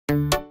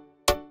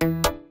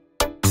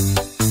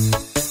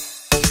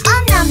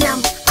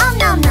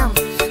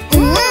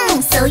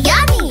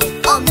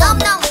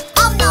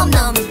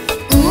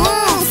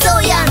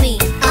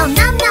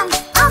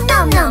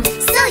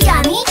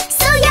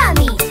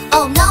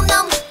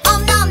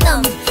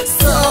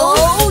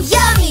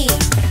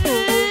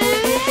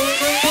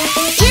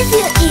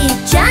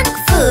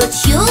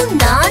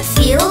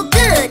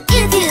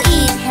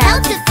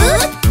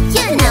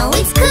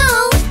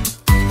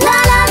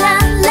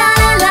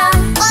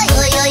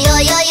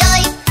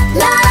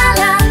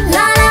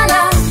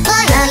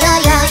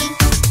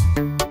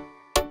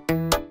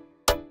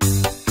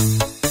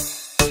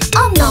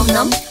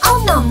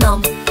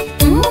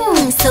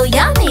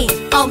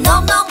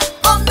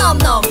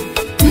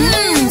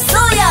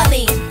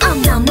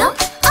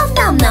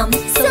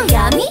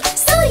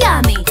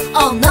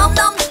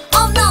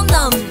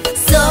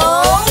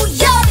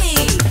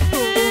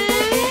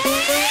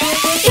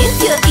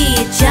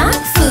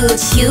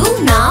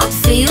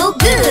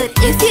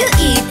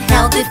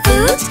with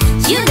food,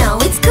 you know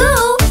it's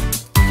cool.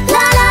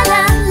 La la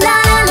la la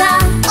la la.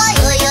 Oi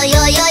oi oi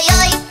oi oi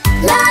oi.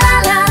 La la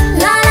la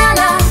la la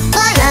la.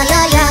 Oi oi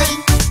oi oi.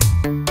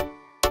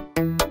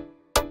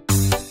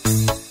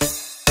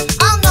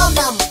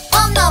 Om-nom-nom,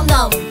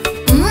 om-nom-nom.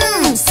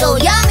 Mmm, so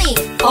yummy.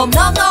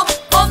 Om-nom-nom,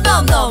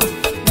 om-nom-nom.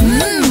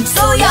 Mmm,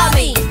 so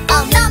yummy.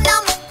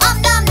 Om-nom-nom,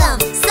 om-nom-nom.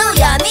 So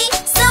yummy,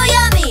 so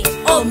yummy.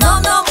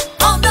 Om-nom-nom,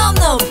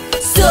 om-nom-nom.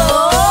 So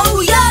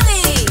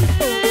yummy.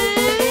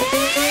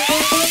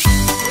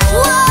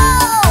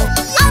 Whoa!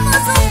 I'm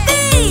so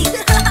big.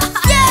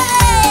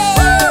 Yay!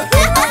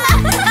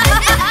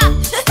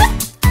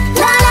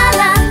 La la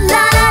la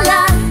la la la.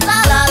 La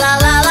la la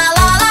la la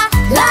la la.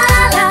 La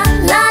la la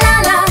la la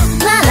la.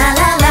 La la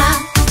la la.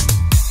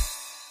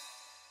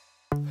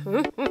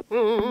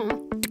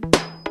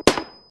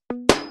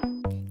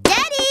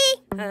 Daddy!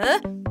 Huh?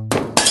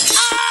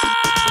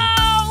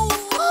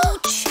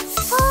 Ouch!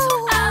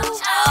 Ouch!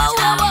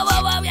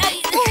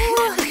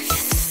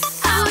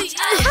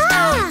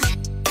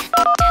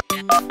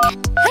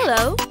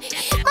 Hello?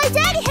 My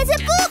daddy has a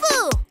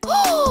boo-boo!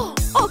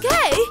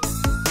 Okay!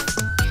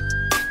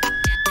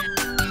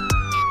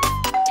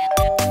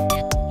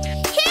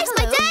 Here's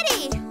my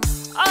daddy!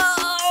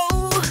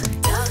 Oh!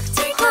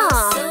 Okay.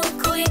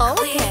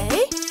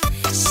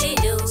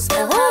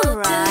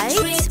 Alright,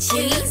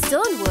 please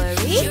don't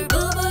worry. Your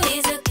boo-boo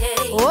is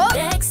okay. Whoa.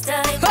 Next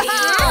time I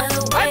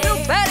feel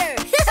better!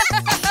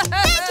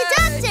 Thank you,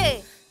 doctor!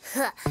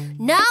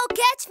 Now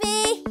catch me!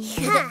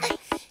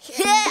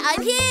 Yeah,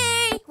 I'm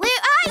here!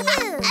 Where are you?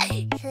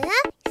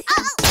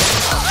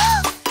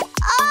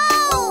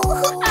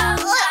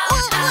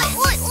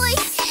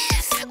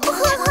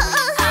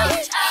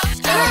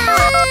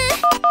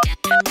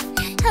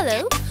 Hello?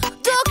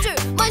 Doctor,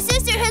 my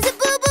sister has a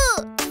boo-boo!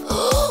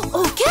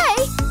 Okay!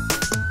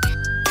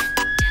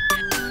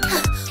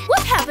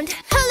 What happened?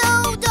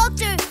 Hello,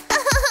 doctor!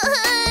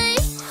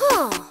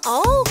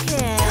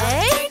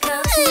 Okay.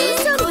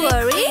 Please don't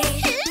worry.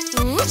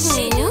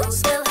 She knows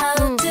well how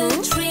to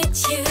treat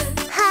you.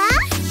 Huh?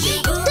 Your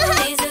boo-boo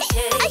is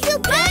okay. I feel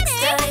better. Next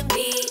time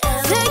be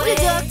Thank you, away.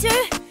 doctor.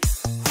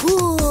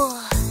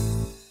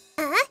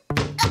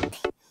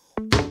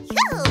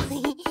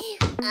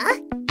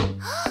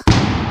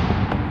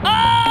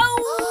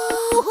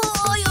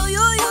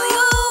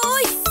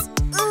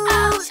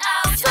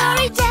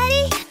 Sorry,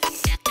 Daddy.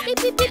 Beep,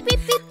 beep, beep,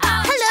 beep, beep.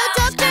 Hello,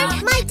 doctor.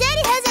 My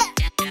daddy has a...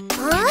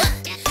 Huh?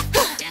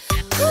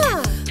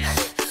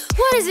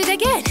 What is it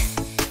again?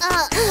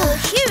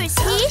 Here is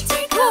he.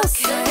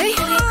 Okay.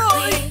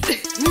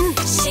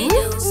 She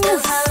knows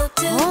well how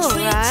to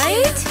treat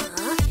Alright.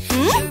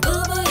 you. Your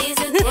boo-boo is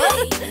okay.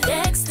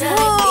 Next time Oh,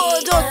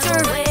 be doctor,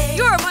 away.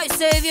 you're my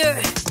savior.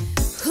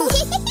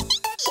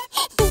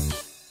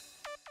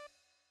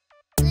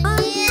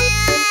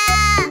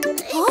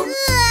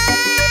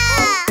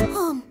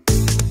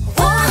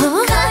 What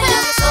kind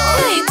of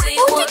toy do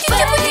you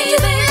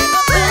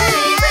want,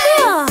 baby?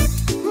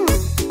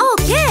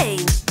 Okay.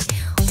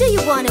 Do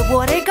you want a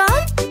water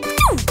gun?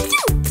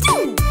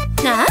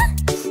 Huh?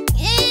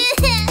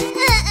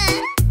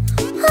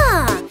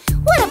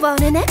 What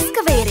about an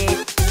excavator?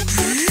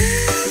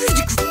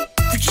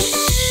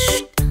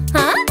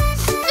 Huh?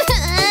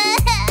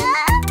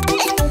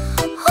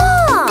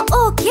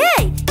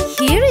 Okay.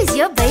 Here is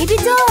your baby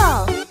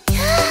doll.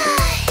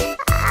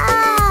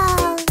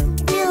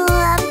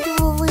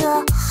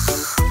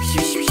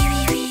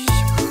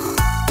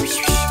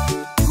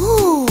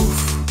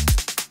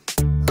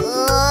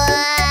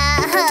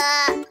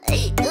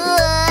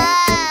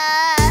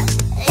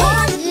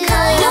 What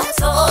kind of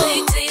toy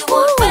do you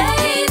want,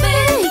 baby?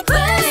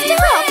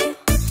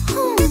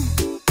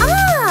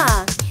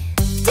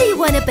 Do you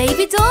want a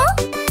baby doll?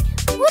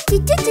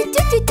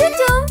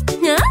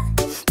 Huh?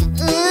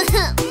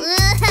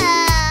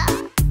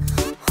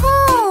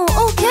 Oh,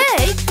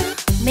 okay.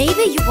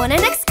 Maybe you want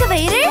an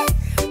excavator?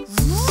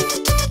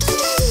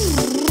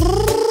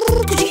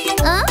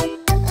 Huh?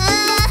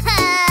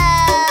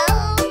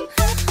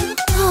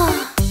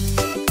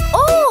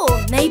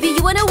 Oh, maybe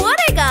you want a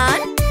water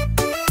gun?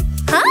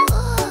 Huh?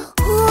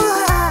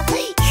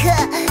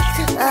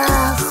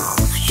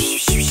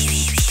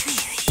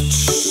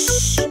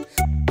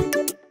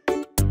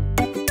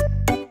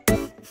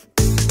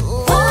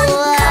 What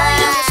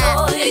kind of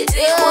toy do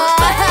you want,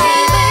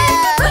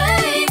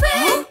 baby?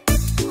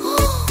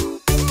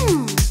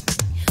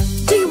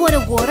 Do you want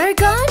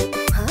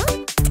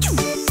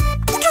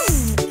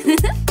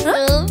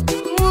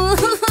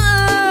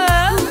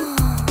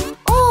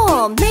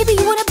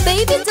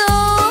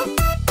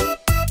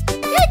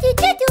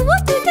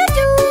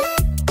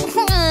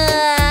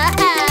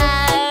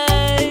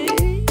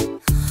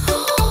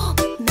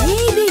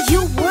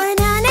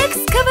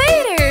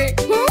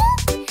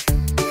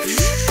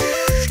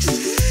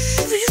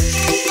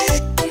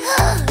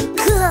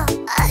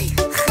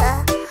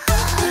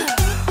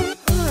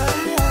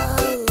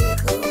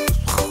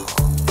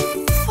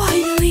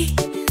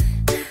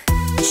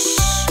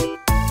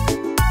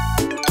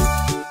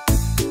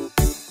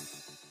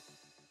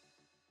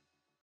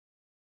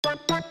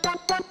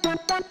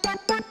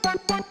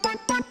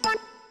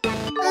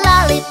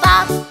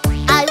lollipop.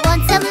 I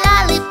want some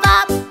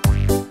lollipop.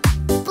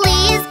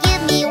 Please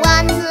give me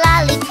one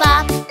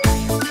lollipop.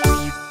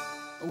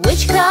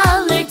 Which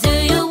color do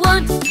you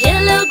want?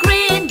 Yellow,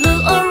 green,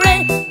 blue or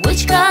red?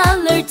 Which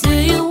color do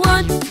you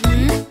want?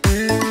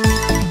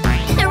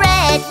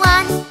 Red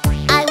one.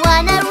 I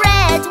want a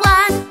red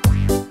one.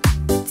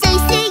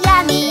 Tasty,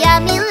 yummy,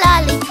 yummy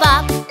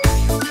lollipop.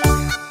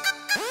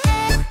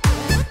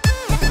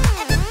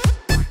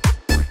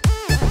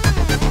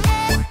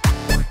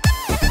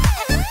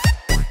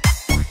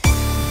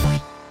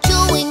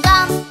 Chewing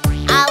gum.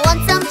 I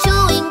want some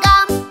chewing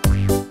gum.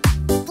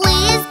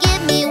 Please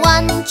give me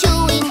one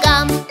chewing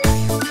gum.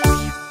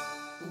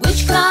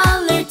 Which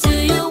color do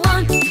you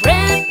want?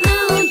 Red,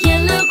 blue,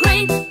 yellow,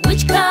 green?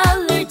 Which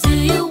color do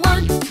you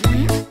want?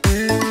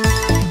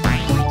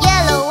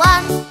 Yellow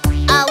one.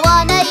 I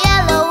want a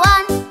yellow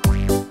one.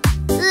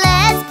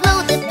 Let's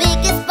blow the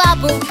biggest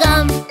bubble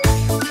gum.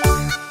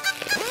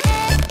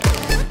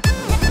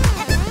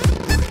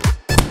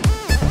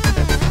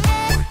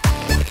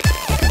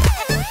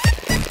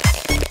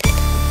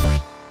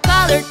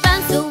 Colored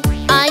pencil.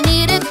 I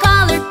need a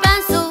colored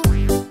pencil.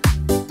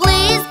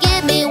 Please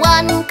give me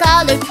one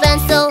colored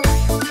pencil.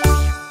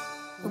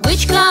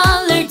 Which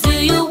color do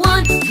you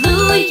want?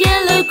 Blue,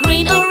 yellow,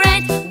 green or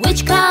red?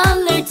 Which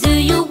color do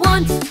you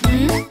want?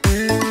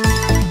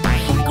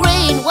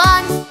 Green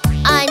one.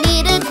 I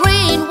need a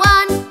green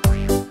one.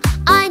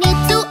 I need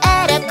to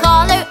add a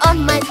color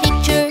on my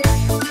picture.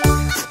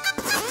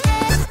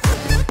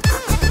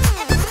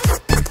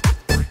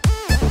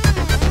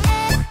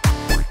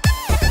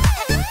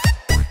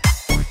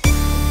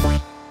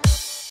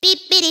 Beep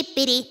bitty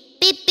bitty,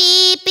 beep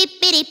beep beep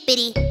bitty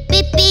bitty,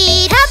 beep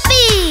beep.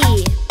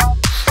 Happy,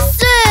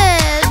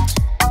 sad,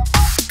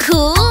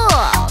 cool,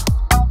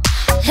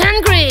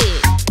 hungry.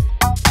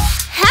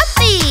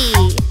 Happy,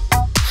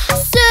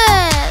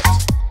 sad,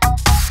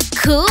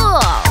 cool,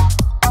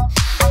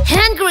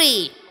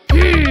 hungry.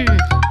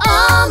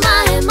 All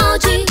my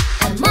emoji,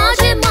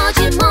 emoji,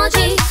 emoji,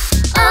 emoji.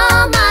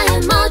 All my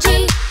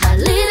emoji, my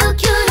little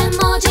cute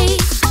emoji.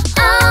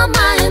 All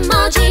my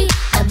emoji,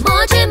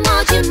 emoji,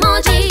 emoji,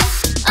 emoji.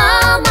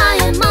 All my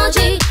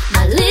emoji,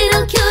 my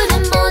little cute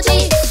emoji.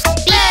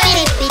 Beep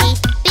bitty bitty,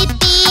 beep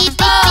beep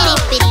beep bitty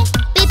bitty,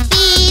 beep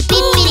beep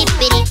beep bitty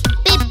bitty,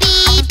 beep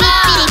beep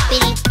beep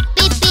bitty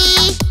beep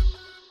beep.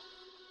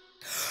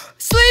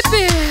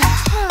 Sleepy,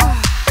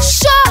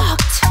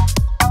 Shocked,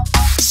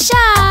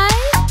 shy,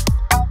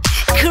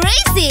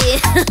 crazy.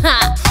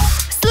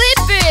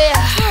 sleepy,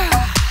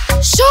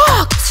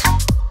 Shocked,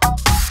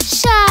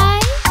 shy,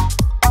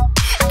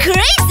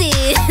 crazy.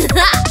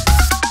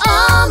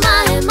 all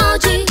my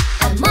emoji,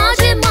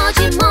 emoji,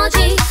 emoji,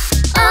 emoji.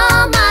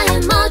 All my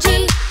emoji,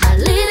 my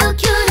little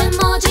cute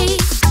emoji.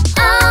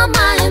 All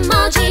my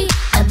emoji,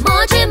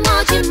 emoji,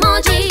 emoji,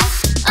 emoji.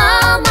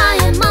 All my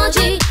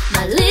emoji,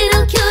 my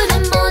little cute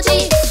emoji.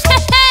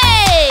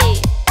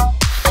 Hey!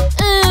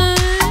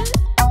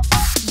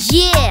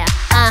 Yeah,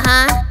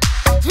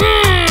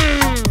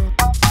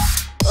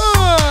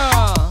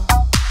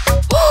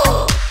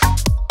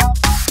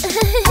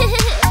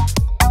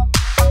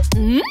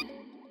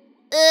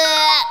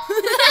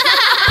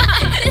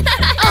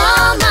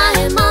 All my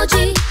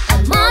emoji,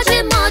 emoji,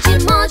 emoji,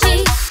 emoji.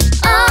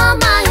 All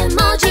my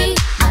emoji,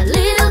 my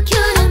little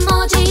cute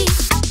emoji.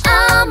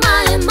 All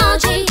my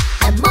emoji,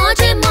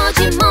 emoji,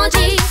 emoji,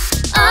 emoji.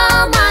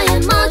 All my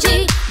emoji,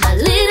 my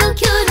little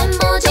cute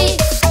emoji.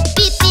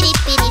 Beep bitty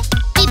bitty,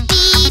 beep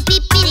beep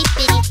beep bitty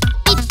bitty,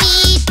 beep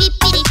beep beep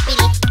bitty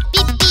bitty,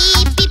 beep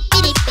beep beep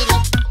bitty bitty,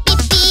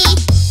 beep beep.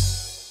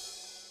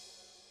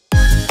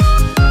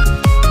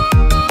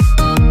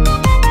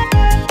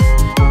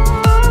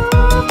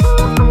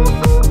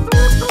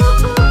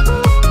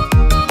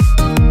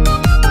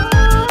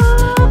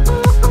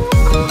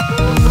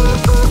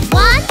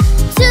 One,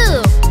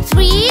 two,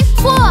 three,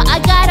 four. I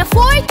got a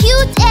 4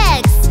 cute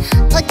eggs.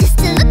 Oh, just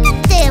to look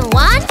at them.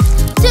 1,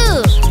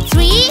 2,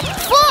 3,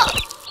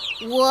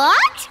 4.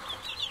 What?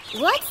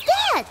 What's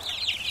that?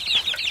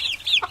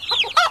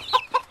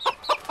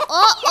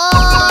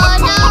 Uh-oh!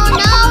 No!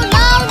 No!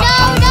 No! No!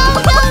 No!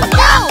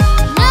 No!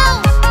 No!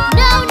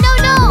 No! No!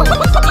 No!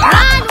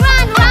 Run!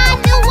 Run! Run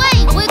away!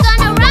 We're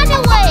gonna run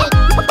away!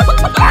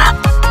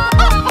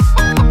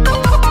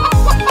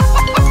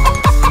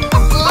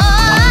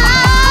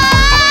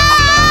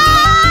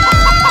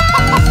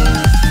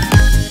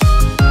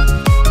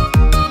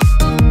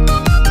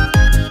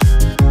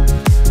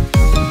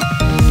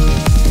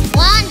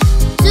 One,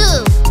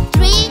 two,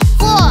 three,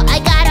 four. I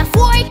got a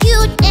 4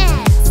 cute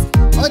eggs.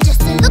 Oh, just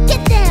to look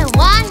at them.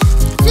 1,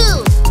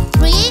 2,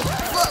 3,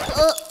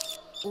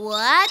 4.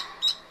 What?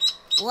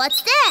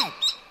 What's that?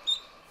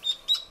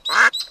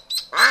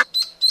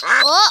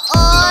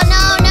 Uh-oh!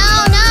 No! No!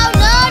 No!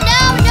 No!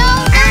 No!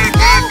 No!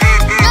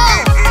 No! No!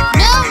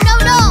 No! No!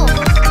 No!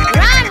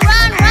 Run!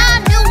 Run!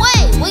 Run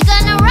away! We're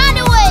gonna run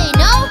away!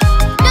 No!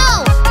 No!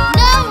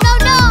 No! No!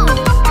 No!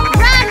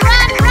 Run!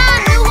 Run!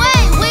 Run away!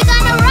 We're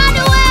gonna run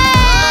away!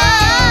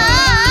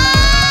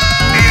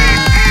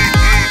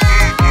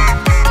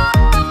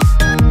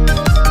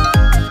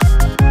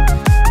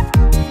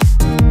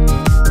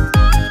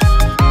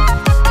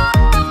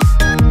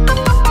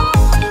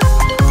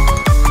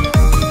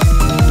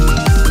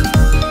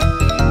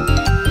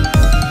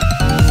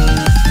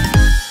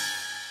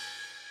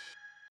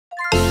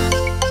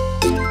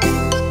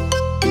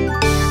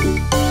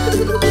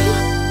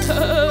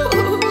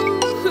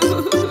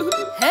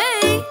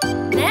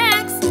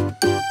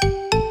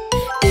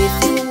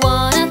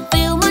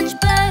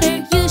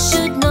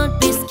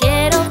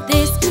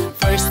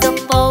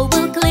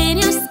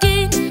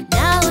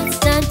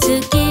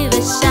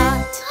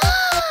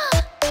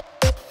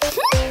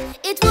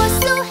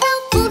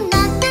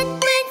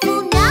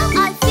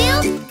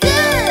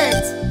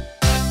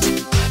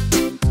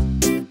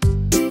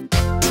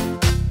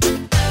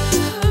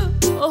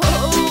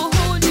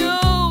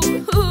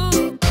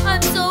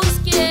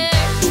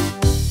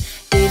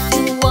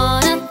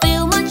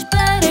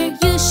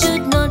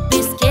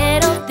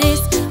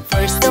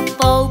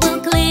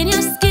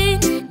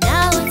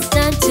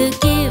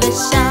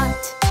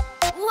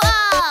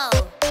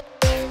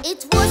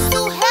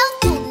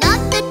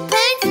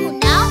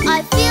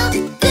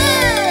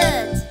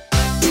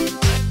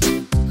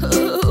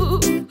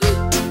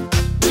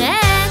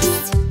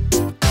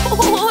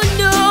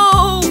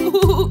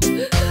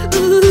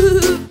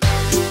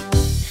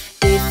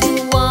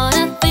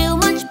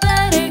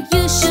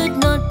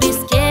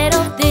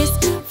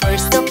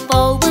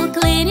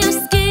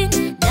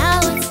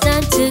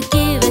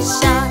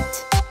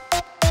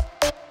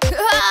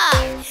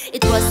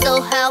 so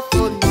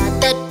helpful,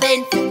 not that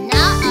painful.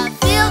 Now I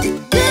feel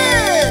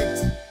good.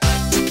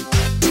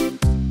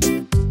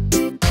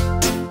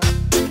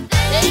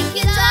 Thank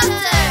you,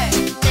 doctor.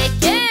 Take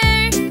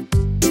care.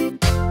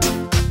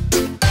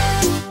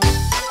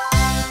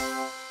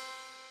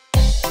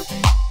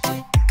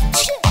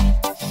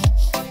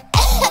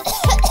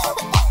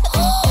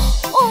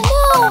 Oh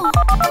no!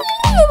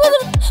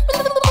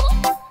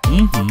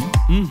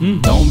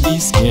 Don't be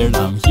scared,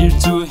 I'm here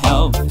to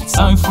help. It's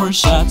time for a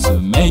shot to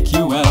make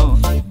you well.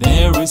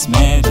 There is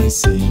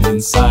medicine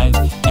inside,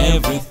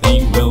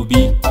 everything will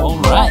be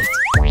alright.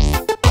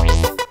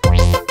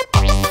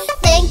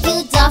 Thank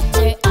you,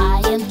 doctor,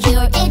 I am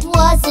cured. It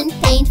wasn't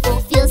painful,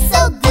 feels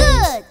so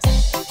good.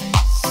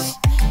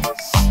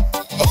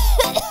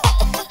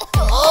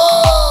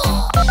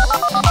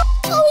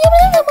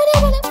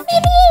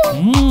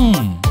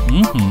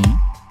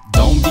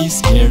 Don't be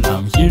scared,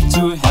 I'm here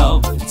to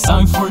help. It's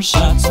time for a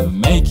shot to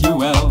make you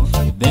well.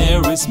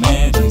 There is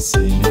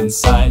medicine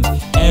inside,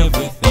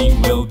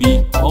 everything will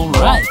be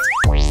alright.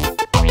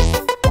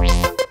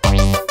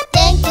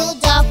 Thank you,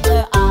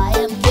 doctor, I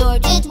am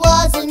cured. It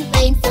wasn't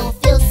painful,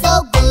 feels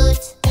so good.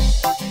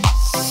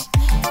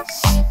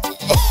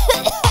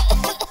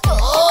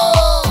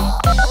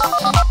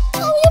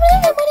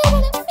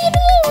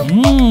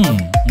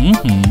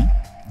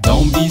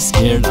 Don't be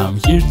scared, I'm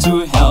here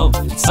to help.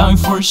 It's time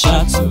for a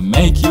shot to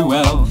make you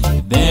well.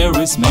 There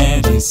is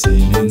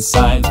medicine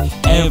inside,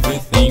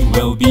 everything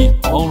will be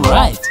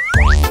alright.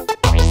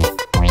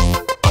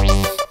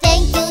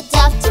 Thank you,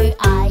 doctor,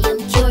 I am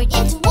cured.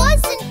 It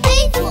wasn't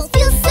painful,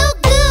 feels so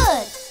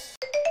good.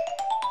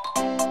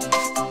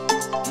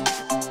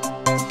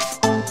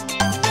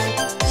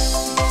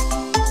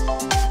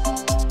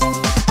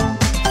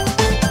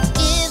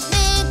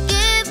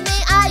 Give me,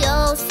 I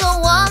also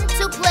want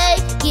to play.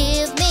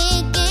 Give me,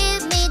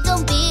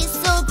 don't be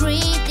so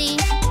greedy.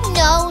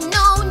 No,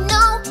 no,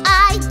 no,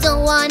 I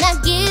don't wanna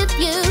give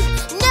you.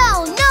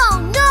 No, no,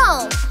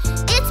 no,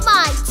 it's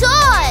my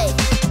toy.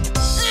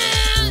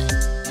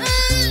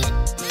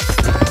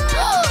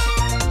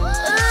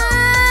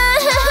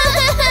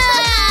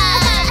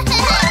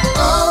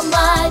 Oh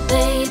my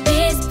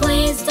babies,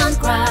 please don't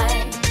cry.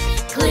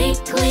 Click,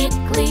 click,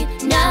 click,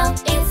 now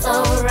it's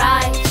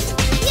alright.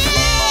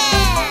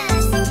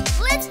 Yes!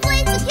 Let's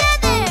play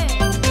together!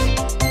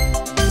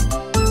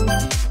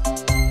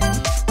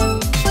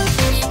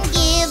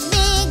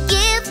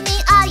 Give me,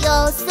 I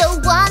also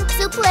want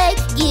to play.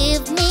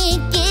 Give me,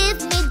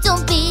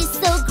 don't be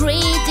so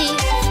greedy.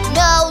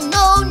 No,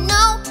 no,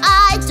 no,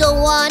 I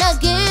don't wanna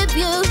give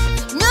you.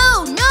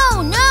 No,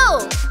 no,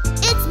 no,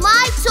 it's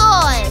my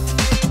toy.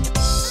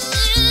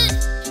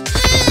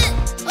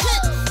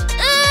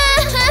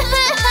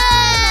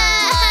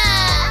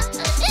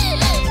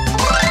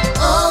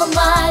 Oh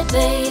my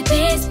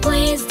babies,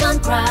 please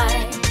don't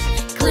cry.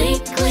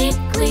 Click, click,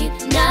 click,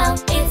 now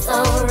it's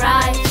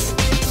alright.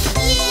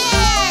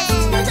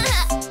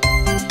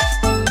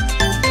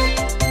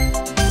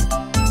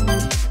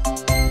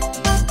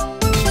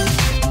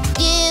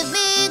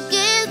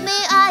 Give me,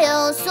 I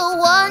also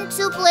want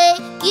to play.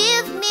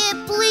 Give me,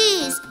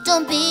 please,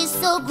 don't be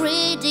so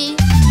greedy.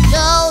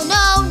 No,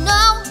 no,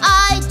 no,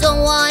 I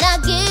don't wanna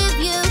give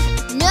you.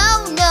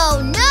 No,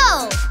 no,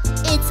 no,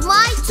 it's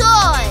my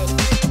toy.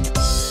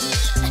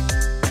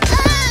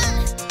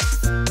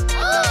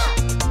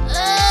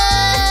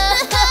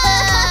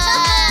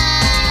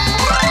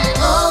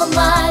 Oh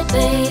my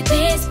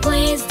babies,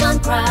 please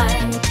don't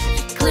cry.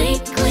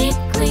 Click, click,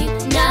 click,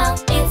 now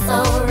it's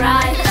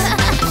alright.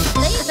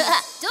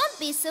 Don't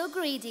be so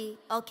greedy,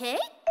 okay?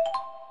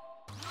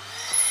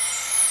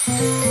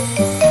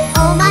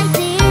 Oh my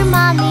dear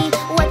mommy,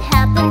 what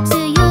happened to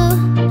you?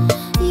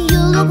 You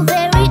look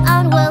very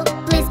unwell,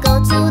 please go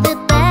to the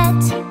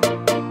vet.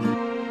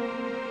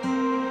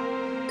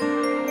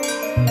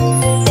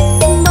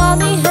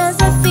 Mommy has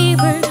a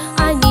fever,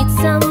 I need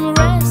some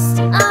rest.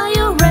 Are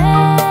you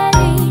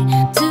ready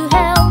to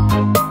help?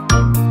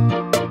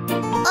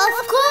 Of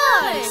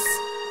course!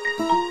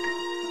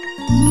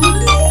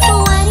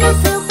 When you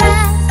feel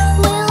bad,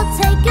 we'll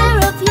take care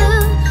of you.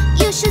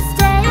 You should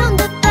stay on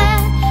the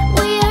bed,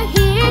 we are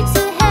here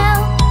to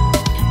help.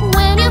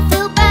 When you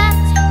feel bad,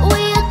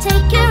 we'll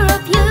take care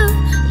of you.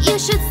 You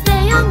should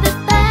stay on the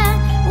bed,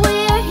 we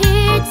are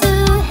here to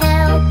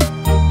help.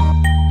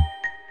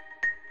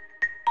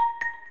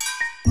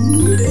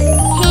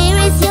 Here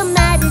is your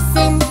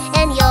medicine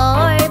and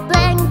your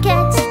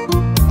blanket,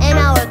 and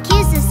our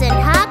kisses and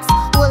hugs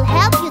will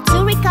help you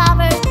to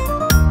recover.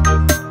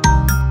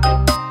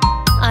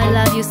 I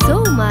love you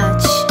so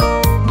much.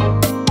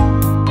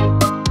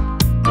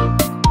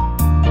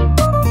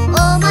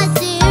 Oh my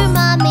dear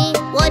mommy,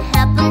 what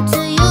happened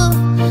to you?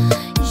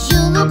 You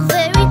look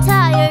very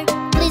tired,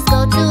 please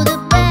go to the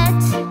bed.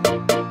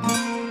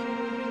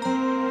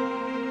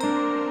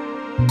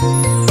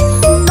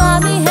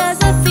 Mommy has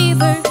a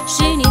fever,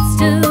 she needs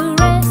to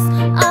rest.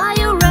 Are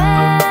you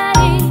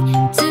ready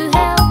to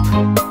help?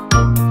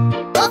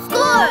 Of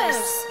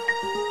course!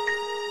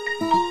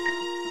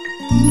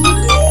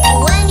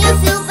 When you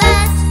feel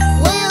bad,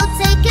 we'll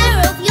take care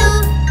of you.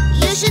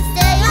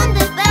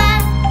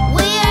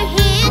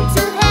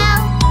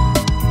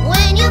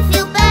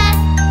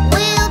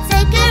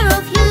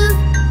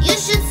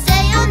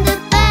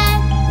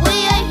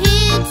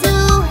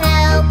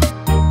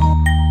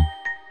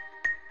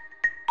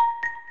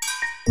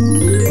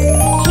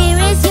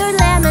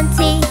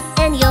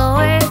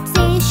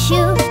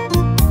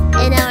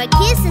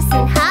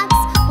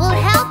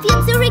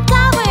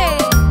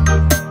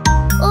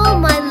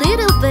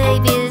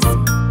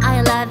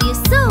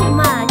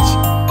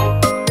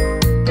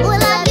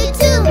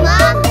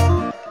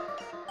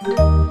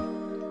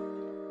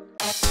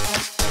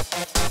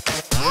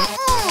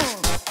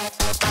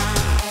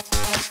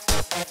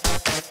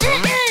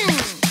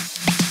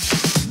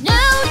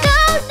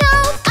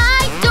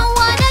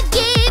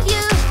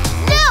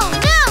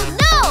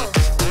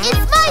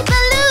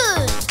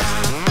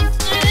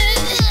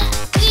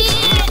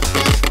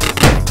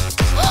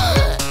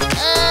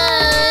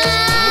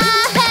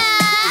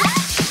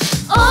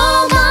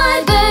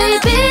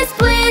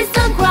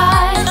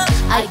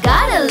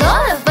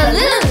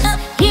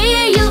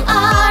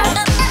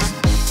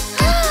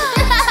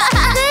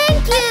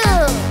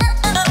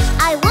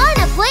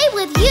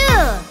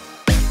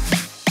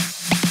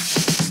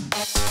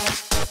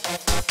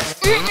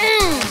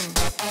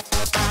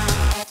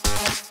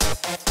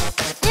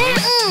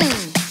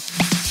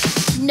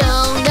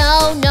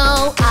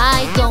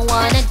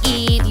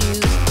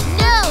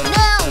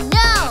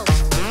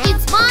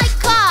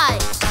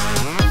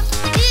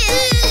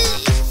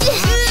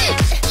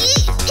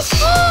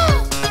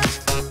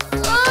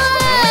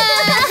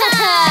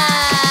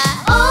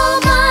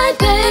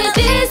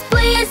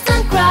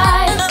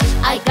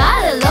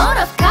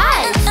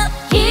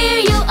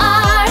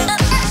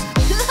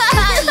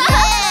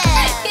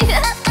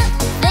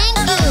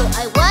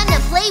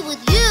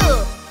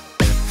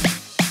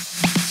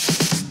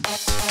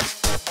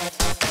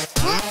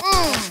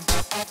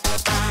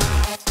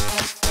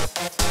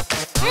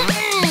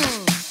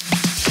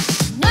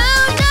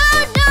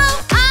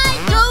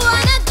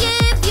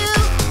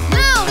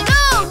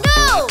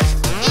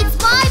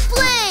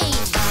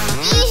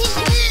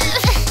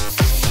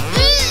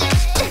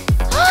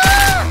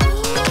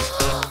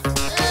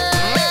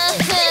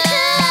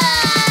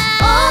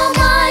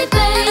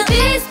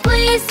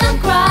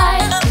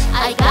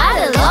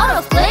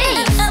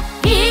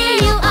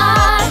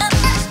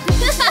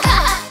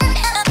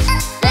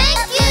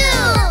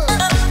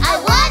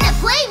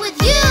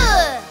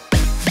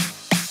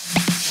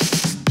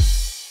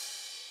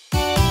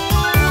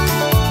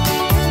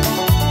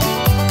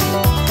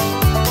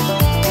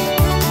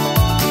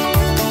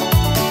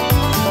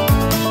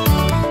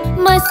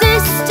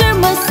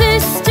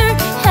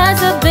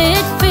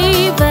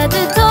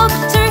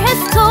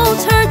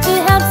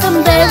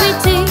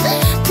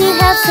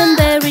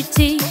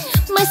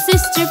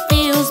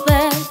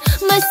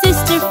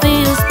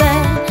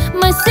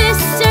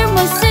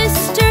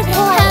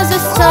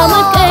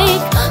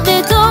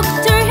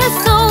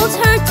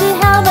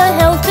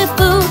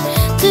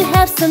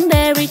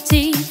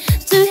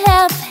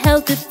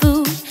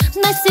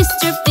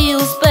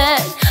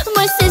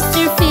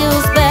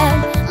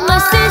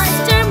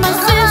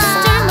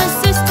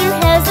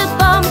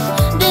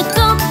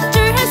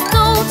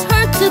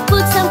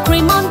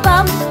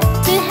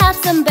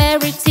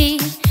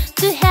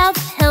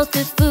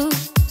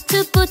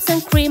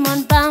 some cream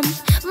on bum.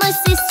 My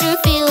sister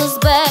feels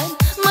bad.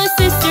 My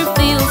sister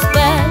feels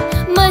bad.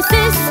 My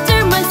sister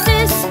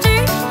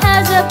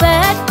has a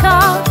bad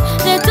cough.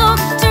 The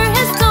doctor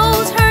has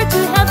told her to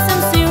have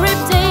some syrup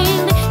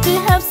daily, to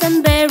have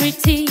some berry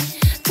tea,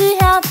 to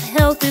have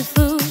healthy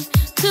food,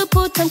 to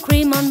put some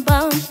cream on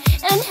bun,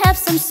 and have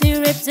some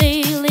syrup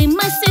daily.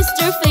 My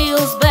sister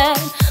feels bad.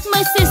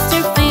 My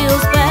sister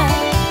feels bad.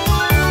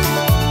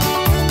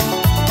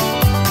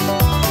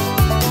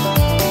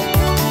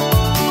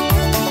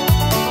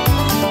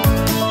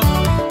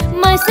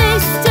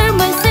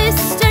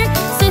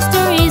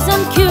 Sister is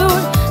on cure.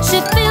 She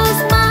feels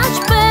much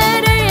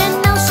better and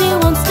now she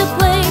wants to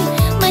play.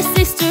 My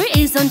sister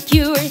is on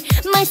cure.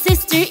 My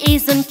sister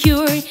is on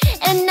cure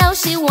and now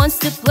she wants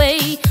to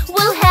play.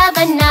 We'll have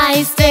a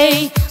nice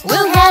day.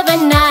 We'll have a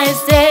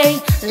nice day.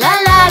 La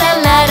la la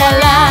la la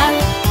la.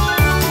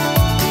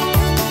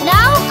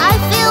 Now I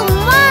feel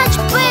much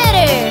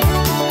better.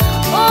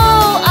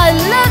 Oh, I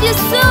love you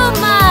so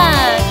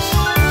much.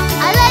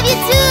 I love you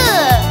too.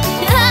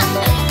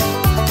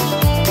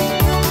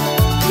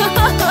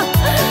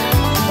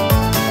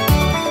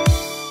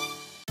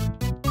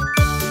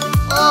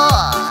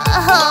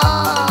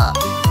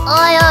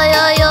 Oi, oi,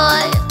 oi,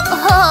 oi.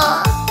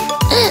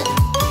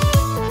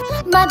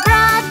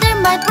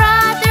 My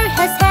brother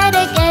has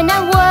headache and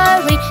I'm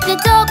worried. The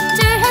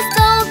doctor has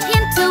told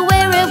him to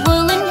wear a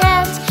woolen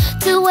hat,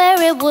 to wear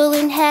a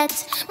woolen hat.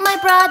 My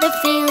brother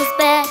feels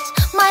bad.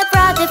 My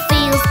brother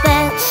feels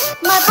bad.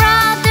 My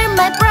brother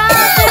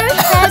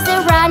has a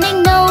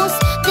running nose.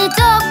 The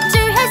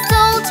doctor has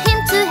told him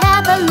to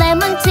have a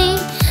lemon tea,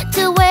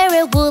 to wear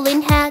a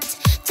woolen hat,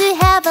 to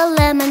have a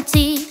lemon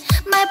tea.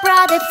 My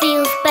brother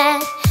feels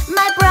bad.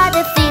 My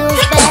brother feels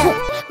bad.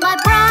 My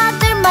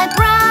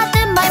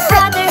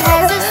brother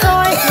has a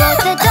sore throat.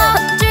 The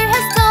doctor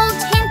has told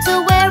him to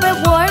wear a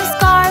warm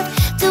scarf,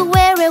 to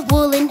wear a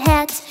woolen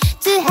hat,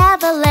 to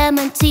have a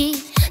lemon tea,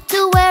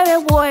 to wear a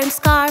warm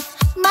scarf.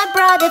 My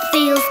brother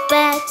feels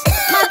bad.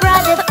 My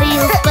brother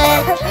feels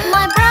bad.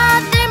 My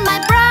brother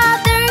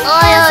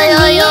has a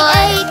knee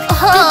ache.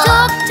 The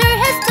doctor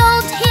has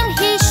told him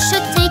he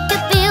should take a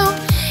pill.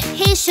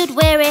 He should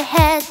wear a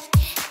hat,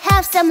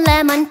 have some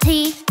lemon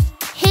tea.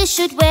 He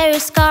should wear a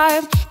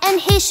scarf and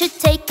he should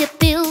take a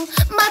pill.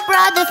 My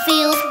brother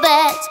feels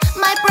bad.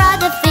 My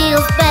brother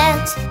feels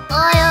bad.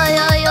 Oi, oi,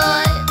 oi,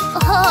 oi.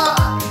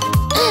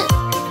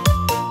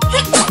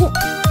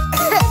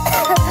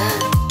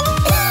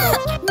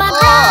 My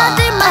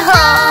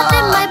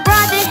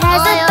brother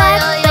has a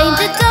back pain.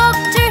 The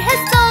doctor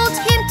has told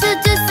him to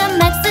do some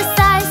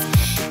exercise.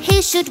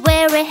 He should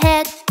wear a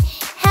hat,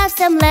 have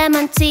some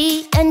lemon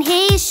tea, and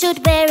he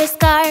should wear a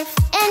scarf,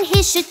 and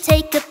he should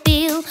take a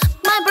pill.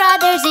 My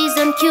brother is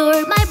on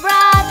cure. My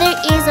brother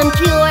is on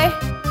cure.